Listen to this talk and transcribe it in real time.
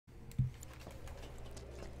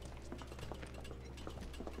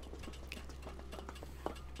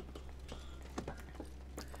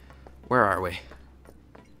Where are we?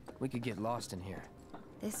 We could get lost in here.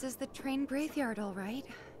 This is the train graveyard, all right.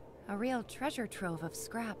 A real treasure trove of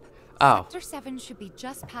scrap. Oh. Sector 7 should be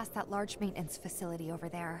just past that large maintenance facility over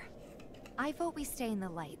there. I vote we stay in the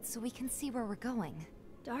light so we can see where we're going.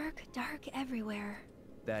 Dark, dark everywhere.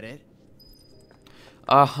 That it?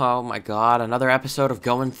 Oh my god, another episode of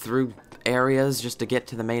going through areas just to get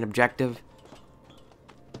to the main objective.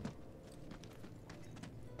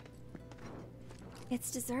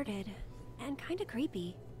 It's deserted and kind of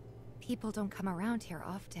creepy. People don't come around here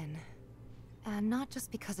often. And not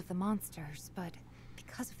just because of the monsters, but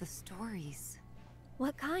because of the stories.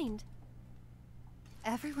 What kind?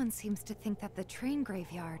 Everyone seems to think that the train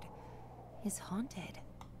graveyard is haunted.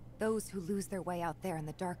 Those who lose their way out there in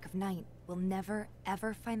the dark of night will never,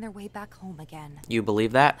 ever find their way back home again. You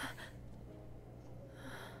believe that?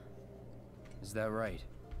 Is that right?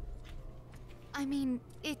 I mean,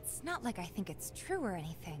 it's not like I think it's true or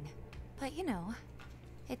anything. But you know,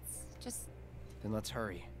 it's just... Then let's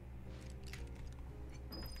hurry.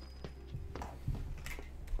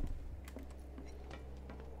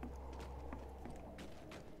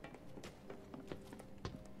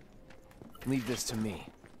 Leave this to me.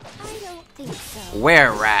 I don't think so.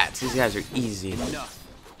 Where rats? These guys are easy. Enough.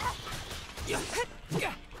 See ya.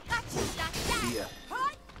 Yeah.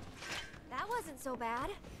 That wasn't so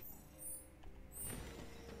bad.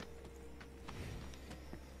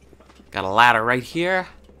 Got a ladder right here.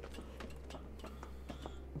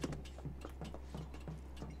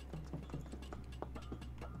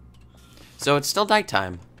 So it's still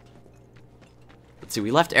nighttime. Let's see,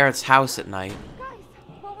 we left Aerith's house at night. Guys,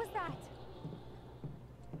 what was that?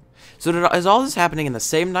 So is all this happening in the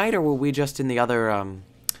same night, or were we just in the other,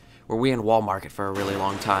 were we in Wall Market for a really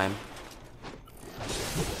long time?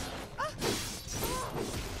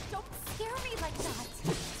 Don't scare me like that.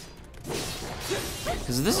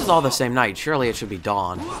 Because this is all the same night, surely it should be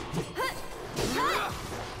dawn.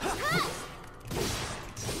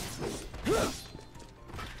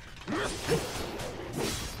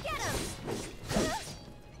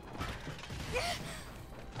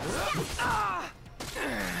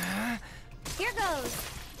 Here goes.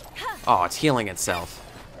 Oh, it's healing itself.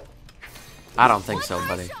 I don't think so,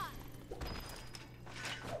 buddy.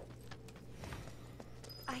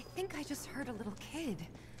 I think I just heard a little kid.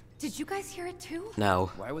 Did you guys hear it too?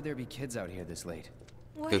 No. Why would there be kids out here this late?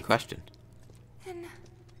 What? Good question. Then...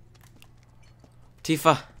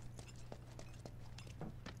 Tifa.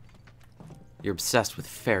 You're obsessed with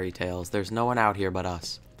fairy tales. There's no one out here but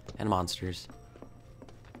us. And monsters.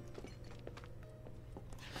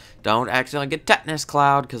 Don't accidentally get tetanus,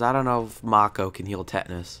 Cloud, because I don't know if Mako can heal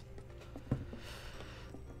tetanus.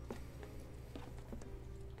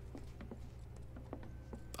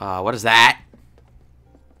 What is that?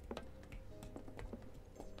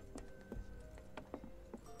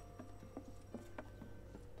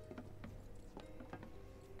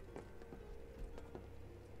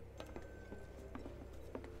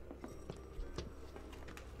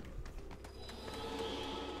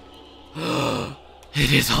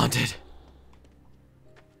 It is haunted.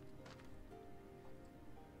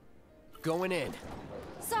 Going in.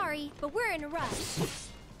 Sorry, but we're in a rush.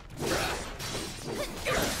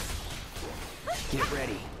 Get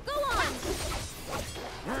ready. Go on.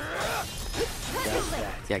 That's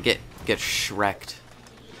that. Yeah, get Shrek'd.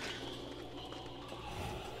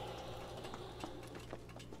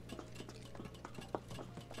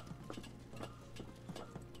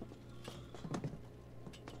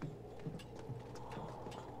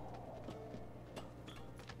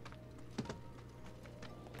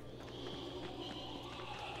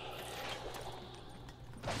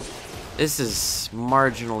 This is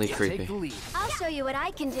marginally Take creepy. the lead. I'll show you what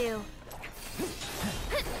I can do.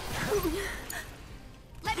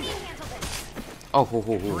 Let me handle this. Oh, ho,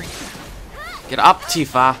 ho, ho. Get up,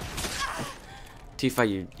 Tifa. Tifa,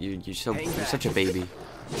 you're such a baby.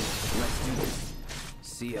 Let's do this.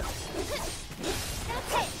 See ya.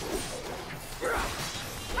 That's it.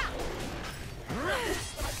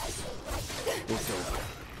 It's over.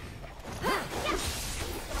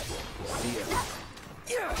 See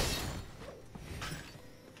ya.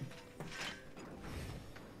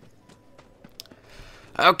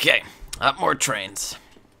 Okay, up more trains.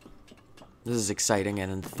 This is exciting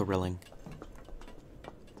and thrilling.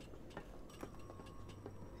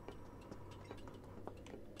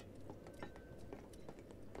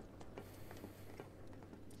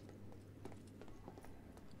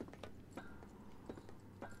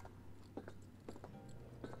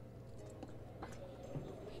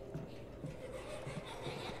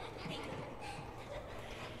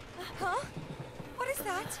 Huh? What is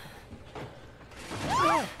that?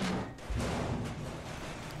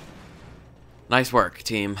 Nice work,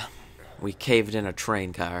 team. We caved in a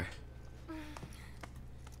train car.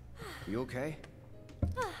 You okay?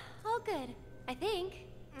 All good, I think.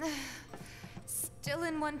 Still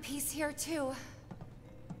in one piece here, too.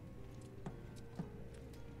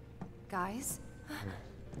 Guys?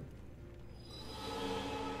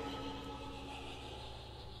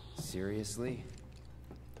 Seriously?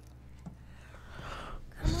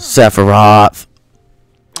 Sephiroth.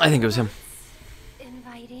 I think it was him.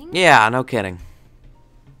 Inviting? Yeah, no kidding.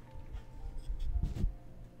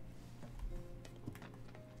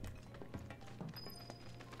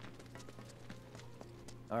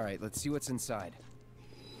 All right, let's see what's inside.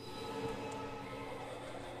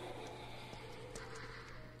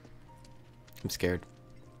 I'm scared.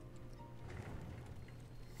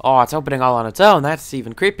 Oh, it's opening all on its own. That's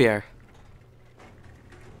even creepier.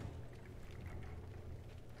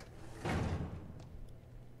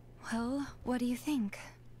 Well, what do you think?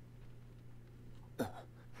 I'm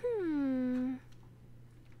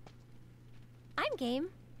game.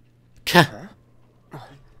 But...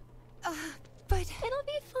 It'll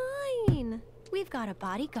be fine. We've got a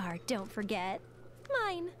bodyguard, don't forget.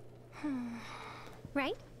 Mine.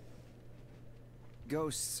 Right?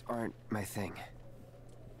 Ghosts aren't my thing.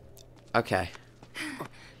 Okay.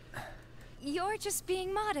 You're just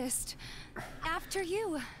being modest. After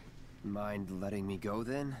you. Mind letting me go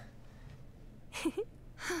then?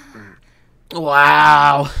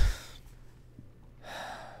 Wow.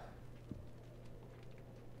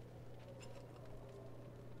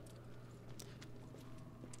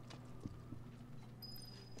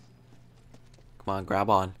 Come on, grab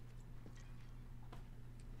on.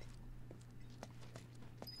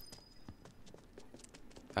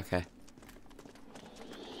 Okay.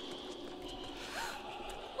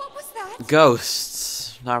 What was that?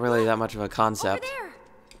 Ghosts. Not really that much of a Over concept. there.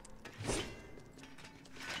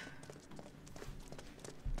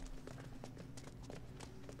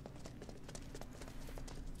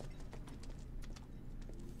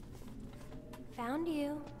 Found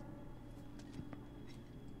you.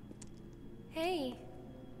 Hey,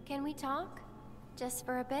 can we talk? Just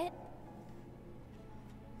for a bit?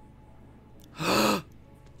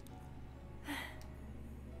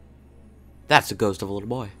 That's the ghost of a little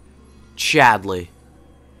boy. Chadley.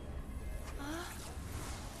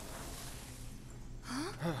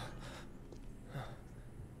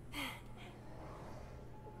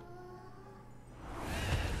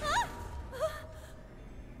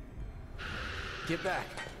 Get back.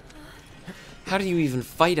 How do you even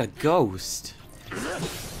fight a ghost?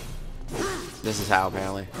 This is how,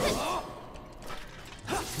 apparently.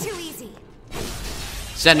 Too easy.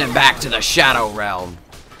 Send him back to the Shadow Realm.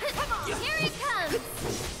 Here he comes!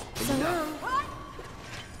 So long.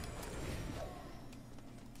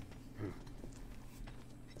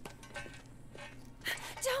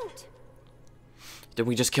 Don't! Did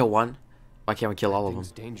we just kill one? Why can't we kill all of them?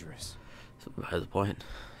 Thing's dangerous. That's the point.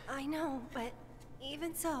 I know, but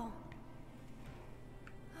even so.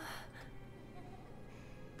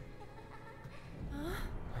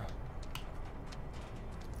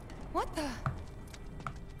 What the?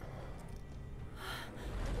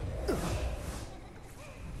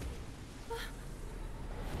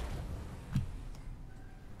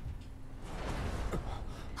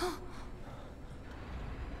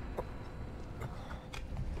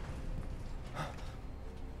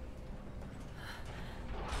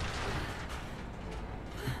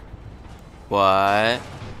 What?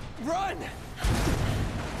 Run!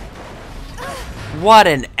 What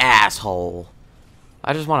an asshole.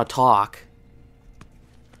 I just want to talk.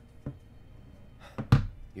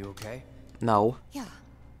 You okay? No. Yeah.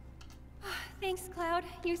 Thanks, Cloud.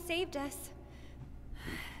 You saved us.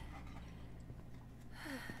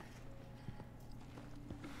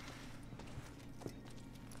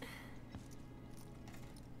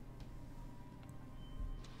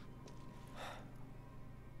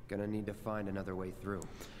 Gonna need to find another way through.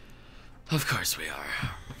 Of course we are.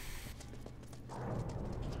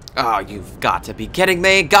 Oh, you've got to be kidding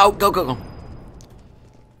me. Go, go, go, go.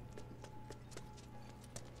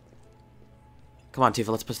 Come on, Tifa,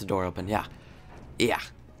 let's push the door open. Yeah. Yeah.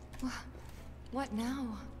 What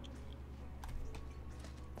now?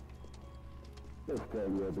 This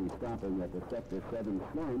train will be stopping at the Sector 7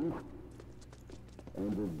 slums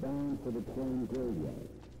and is bound for the train graveyard.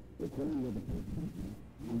 The train will be...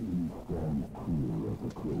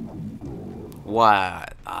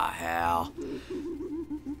 What the hell?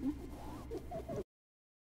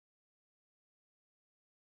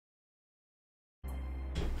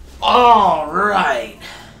 All right.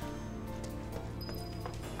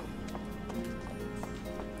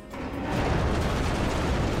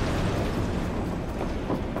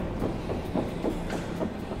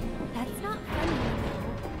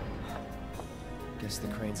 guess the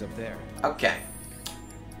crane's up there. Okay.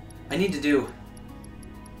 I need to do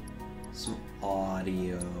some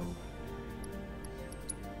audio.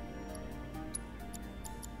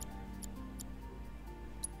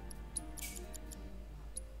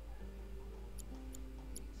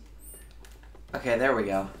 Okay, there we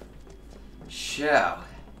go. So,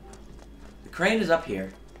 the crane is up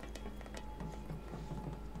here.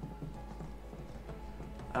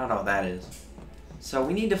 I don't know what that is. So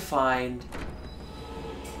we need to find...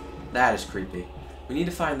 That is creepy. We need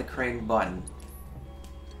to find the crane button.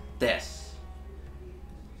 This.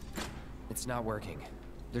 It's not working.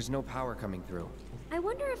 There's no power coming through. I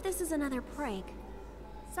wonder if this is another prank.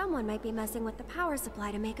 Someone might be messing with the power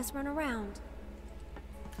supply to make us run around.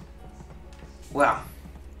 Well,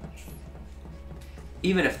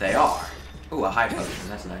 even if they are... Ooh, a high potion,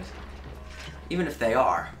 that's nice. Even if they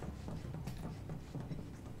are...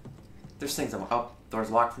 There's things that... Oh, door's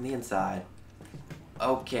locked from the inside.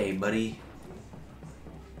 Okay, buddy.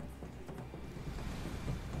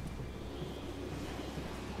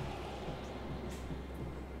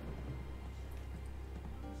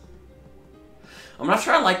 I'm not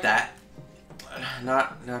sure I like that.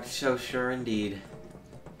 Not so sure indeed.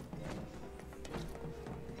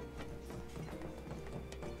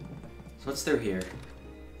 So what's through here?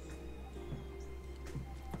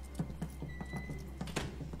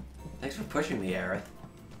 Thanks for pushing me, Aerith.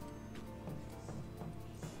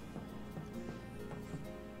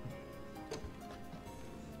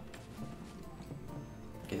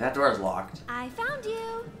 Okay, that door is locked. I found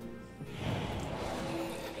you.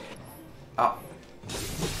 Oh.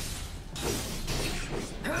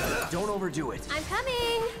 Don't overdo it. I'm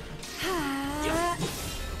coming.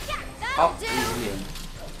 Oh, do. easy in.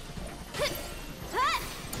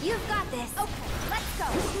 You've got this. Okay, let's go.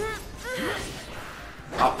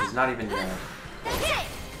 Oh, he's not even there. That's it.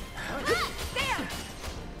 There.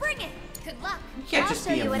 Bring it. Good luck. You can't I'll just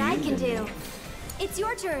show be you what I immune can to do. me. It's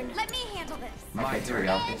your turn. Let me handle this. Okay, here we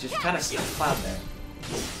go. It's just kind of stuck cloud there.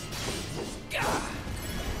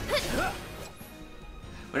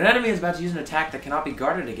 When an enemy is about to use an attack that cannot be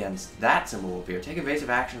guarded against, that symbol will appear. Take evasive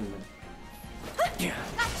action. Gotcha.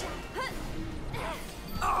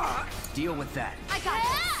 Deal with that. I got it.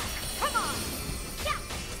 Come on.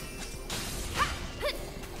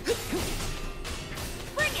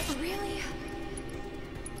 Bring it. Really?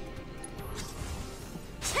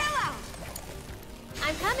 Chill out.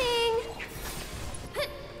 I'm coming.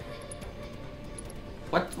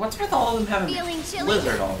 What's with all of them having Feeling chilly?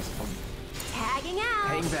 blizzard all this time? Tagging out.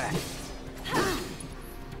 Hang back.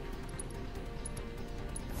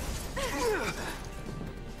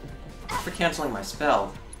 For canceling my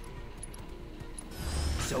spell.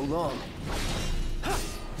 So long.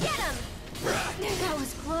 Get him. That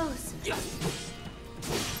was close.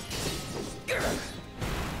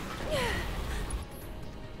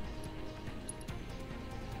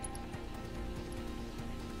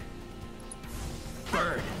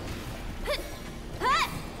 Burn.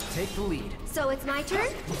 Take the lead. So it's my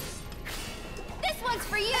turn? This one's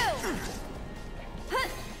for you!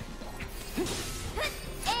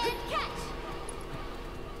 And catch!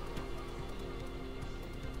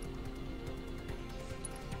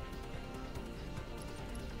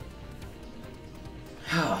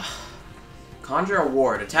 Conjure a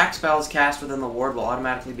ward. Attack spells cast within the ward will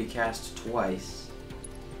automatically be cast twice.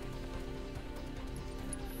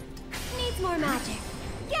 Needs more magic.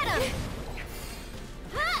 Get him!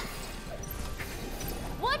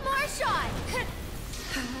 One more shot!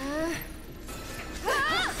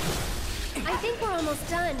 I think we're almost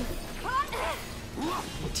done.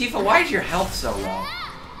 Tifa, why is your health so low?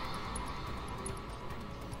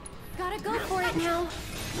 Gotta go for it now.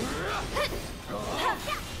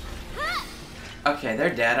 Okay,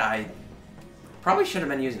 they're dead. I probably should have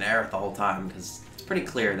been using Aerith the whole time, because it's pretty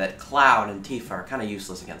clear that Cloud and Tifa are kind of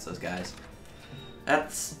useless against those guys.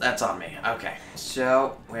 That's on me. Okay,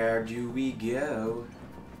 so where do we go?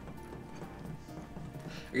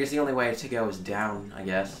 I guess the only way to go is down, I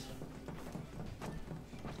guess.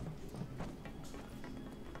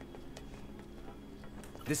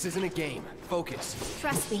 This isn't a game. Focus.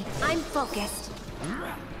 Trust me, I'm focused.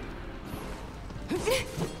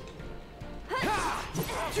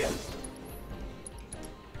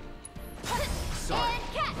 Sorry.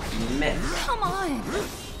 Miss. Come on!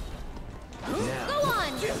 Now. Go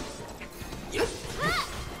on! This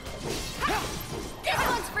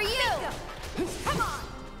one's for you! Come on!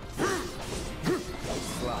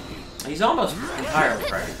 Sloppy. He's almost entirely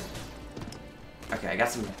pregnant. Okay, I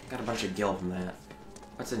got a bunch of gil from that.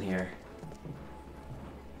 What's in here?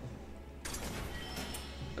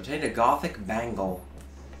 Obtained a gothic bangle.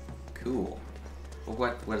 Cool.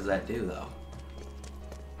 What does that do, though?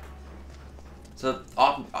 So,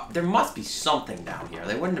 there must be something down here.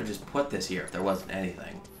 They wouldn't have just put this here if there wasn't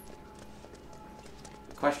anything.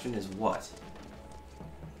 The question is what?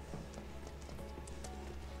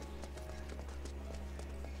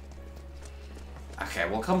 Okay,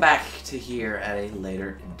 we'll come back to here at a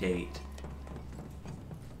later date.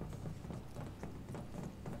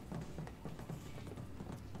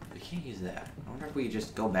 We can't use that. I wonder if we could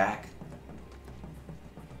just go back.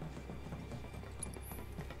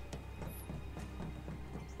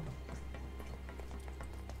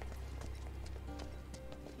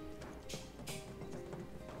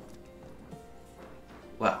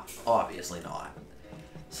 Well, obviously not.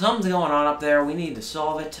 Something's going on up there. We need to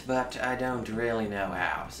solve it, but I don't really know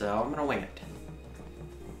how, so I'm gonna wing it.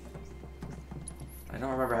 I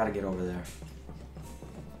don't remember how to get over there.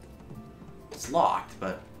 It's locked,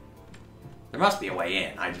 but there must be a way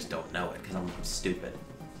in. I just don't know it because I'm stupid.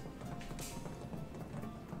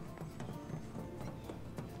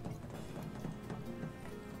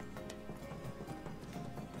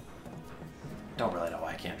 Don't really know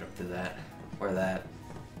why I can't jump through that or that.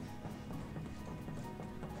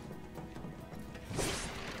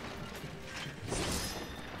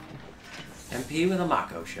 MP with a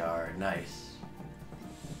Mako shard. Nice.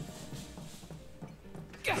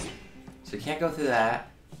 So you can't go through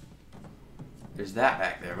that. There's that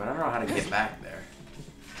back there, but I don't know how to get back there.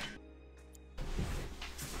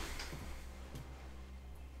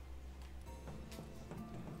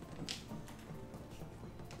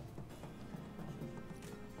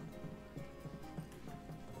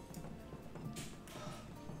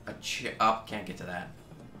 Up, can't get to that.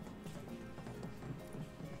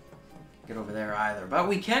 Get over there either, but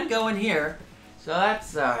we can go in here, so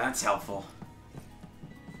that's helpful.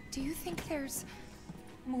 Do you think there's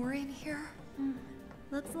more in here?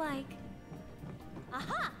 Looks like.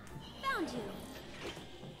 Aha! Found you.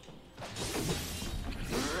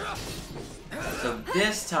 So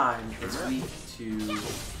this time it's weak to.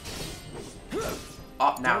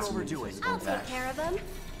 Oh, now it's weak to I'll take care of him.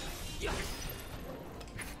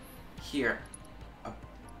 Here,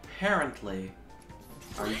 apparently,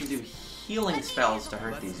 or you can do healing spells to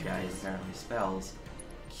hurt these guys. Apparently, spells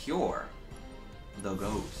cure the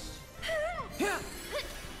ghost.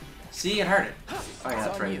 See, it hurt it. Oh yeah,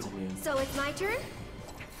 that's right. It's immune. So it's my turn.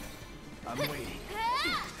 I'm waiting.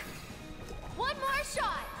 One more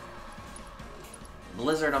shot.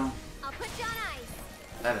 Blizzard them. I'll put you on ice.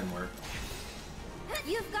 That didn't work.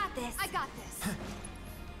 You've got this. I got this.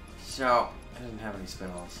 So I didn't have any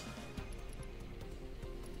spells.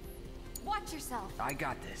 Watch yourself. I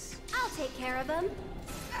got this. I'll take care of him.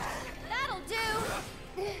 That'll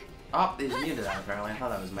do. Oh, he's immune to that apparently. I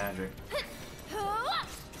thought that was magic.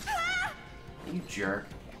 You jerk.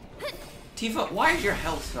 Tifa, why is your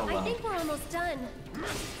health so low? I think we're almost done.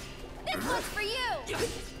 This one's for you. Get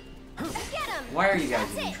him. Why are you guys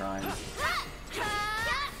even trying?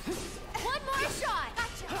 One more shot.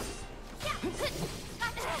 Gotcha.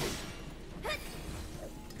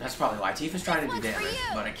 That's probably why. Tifa's trying to do damage,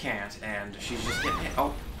 but it can't, and she's just getting hit.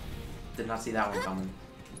 Oh, did not see that one coming.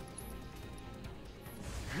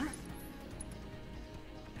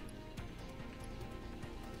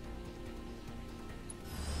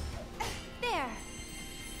 There.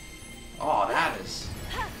 Oh, that is.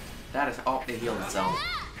 Oh, it healed itself.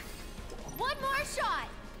 One more shot.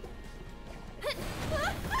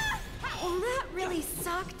 Oh, that really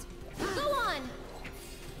sucked. Go on.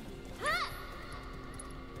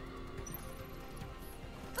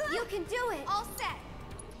 You can do it. All set.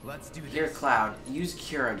 Let's do this. Here, Cloud, use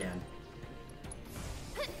Cure again.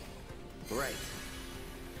 Right.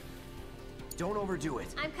 Don't overdo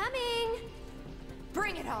it. I'm coming.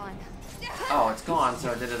 Bring it on. Oh, it's gone,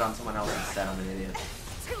 so I did it on someone else instead. I'm an idiot.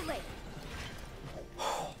 Too late.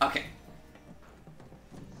 Okay.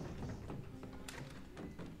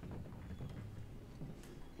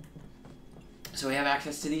 So we have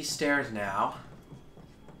access to these stairs now.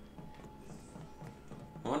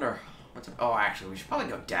 I wonder what's up. Oh, actually, we should probably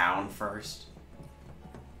go down first.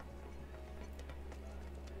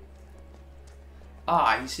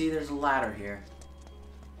 Ah, you see, there's a ladder here.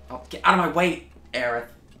 Oh, get out of my way, Aerith.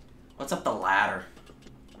 What's up the ladder?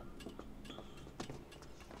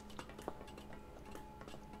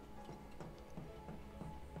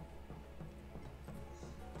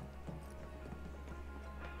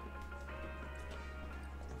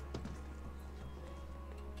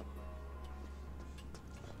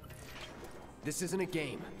 This isn't a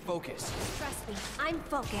game. Focus. Trust me, I'm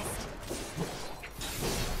focused.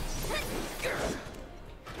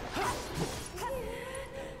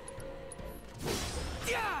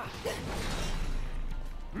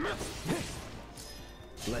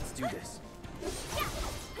 Let's do this.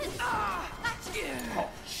 Oh,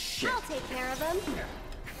 shit. I'll take care of him.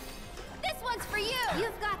 This one's for you.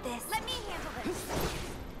 You've got this. Let me handle this.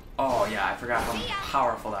 Oh, yeah, I forgot how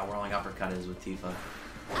powerful that whirling uppercut is with Tifa.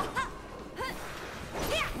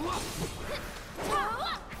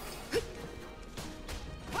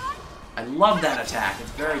 I love that attack.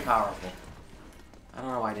 It's very powerful. I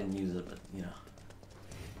don't know why I didn't use it, but, you know.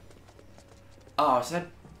 Oh, is that...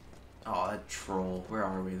 Oh, that troll. Where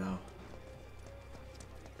are we, though?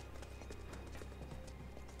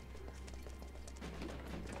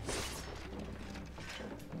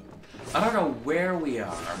 I don't know where we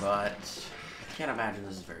are, but I can't imagine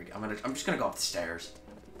this is very good. I'm just gonna go up the stairs.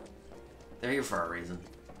 They're here for a reason.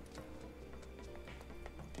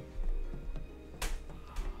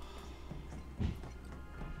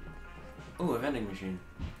 Ooh, a vending machine.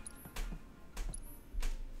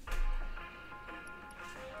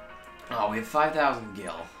 Oh, we have 5,000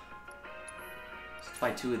 gil. Let's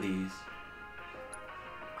buy 2 of these.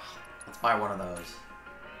 Let's buy one of those.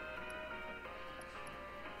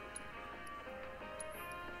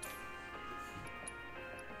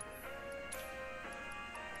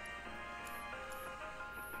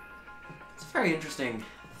 It's a very interesting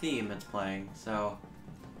theme it's playing. So,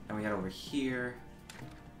 then we got over here.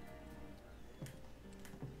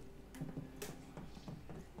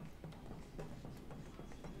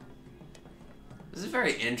 This is a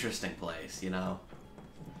very interesting place, you know.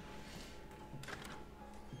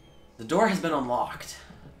 The door has been unlocked.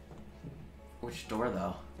 Which door,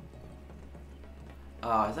 though?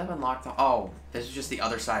 Has that been locked? Oh, this is just the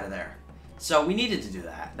other side of there. So we needed to do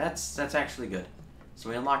that. That's actually good. So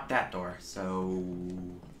we unlocked that door. So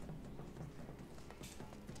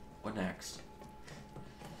what next?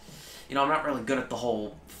 You know, I'm not really good at the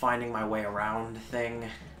whole finding my way around thing.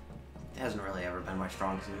 It hasn't really ever been my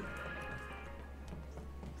strong suit.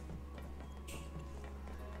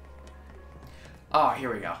 Oh,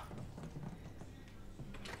 here we go.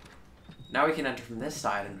 Now we can enter from this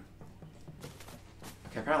side and...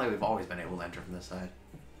 Okay, apparently we've always been able to enter from this side.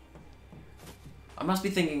 I must be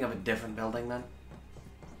thinking of a different building then.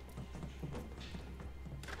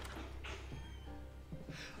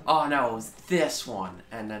 Oh no, it was this one.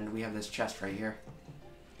 And then we have this chest right here.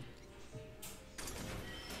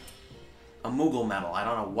 A Moogle medal. I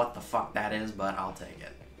don't know what the fuck that is, but I'll take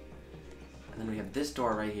it. And then we have this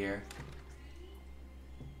door right here.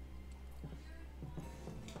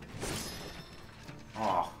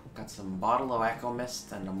 Oh, got some bottle of Echo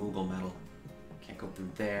Mist and a Moogle medal. Can't go through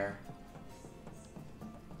there.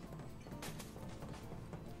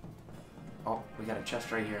 Oh, we got a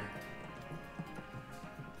chest right here.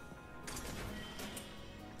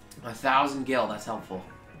 1,000 gil, that's helpful.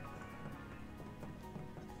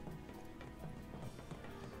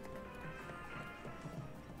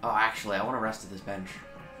 Oh, actually, I want to rest at this bench.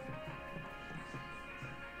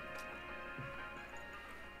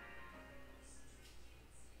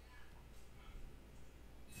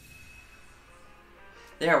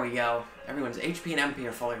 There we go. Everyone's HP and MP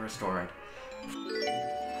are fully restored.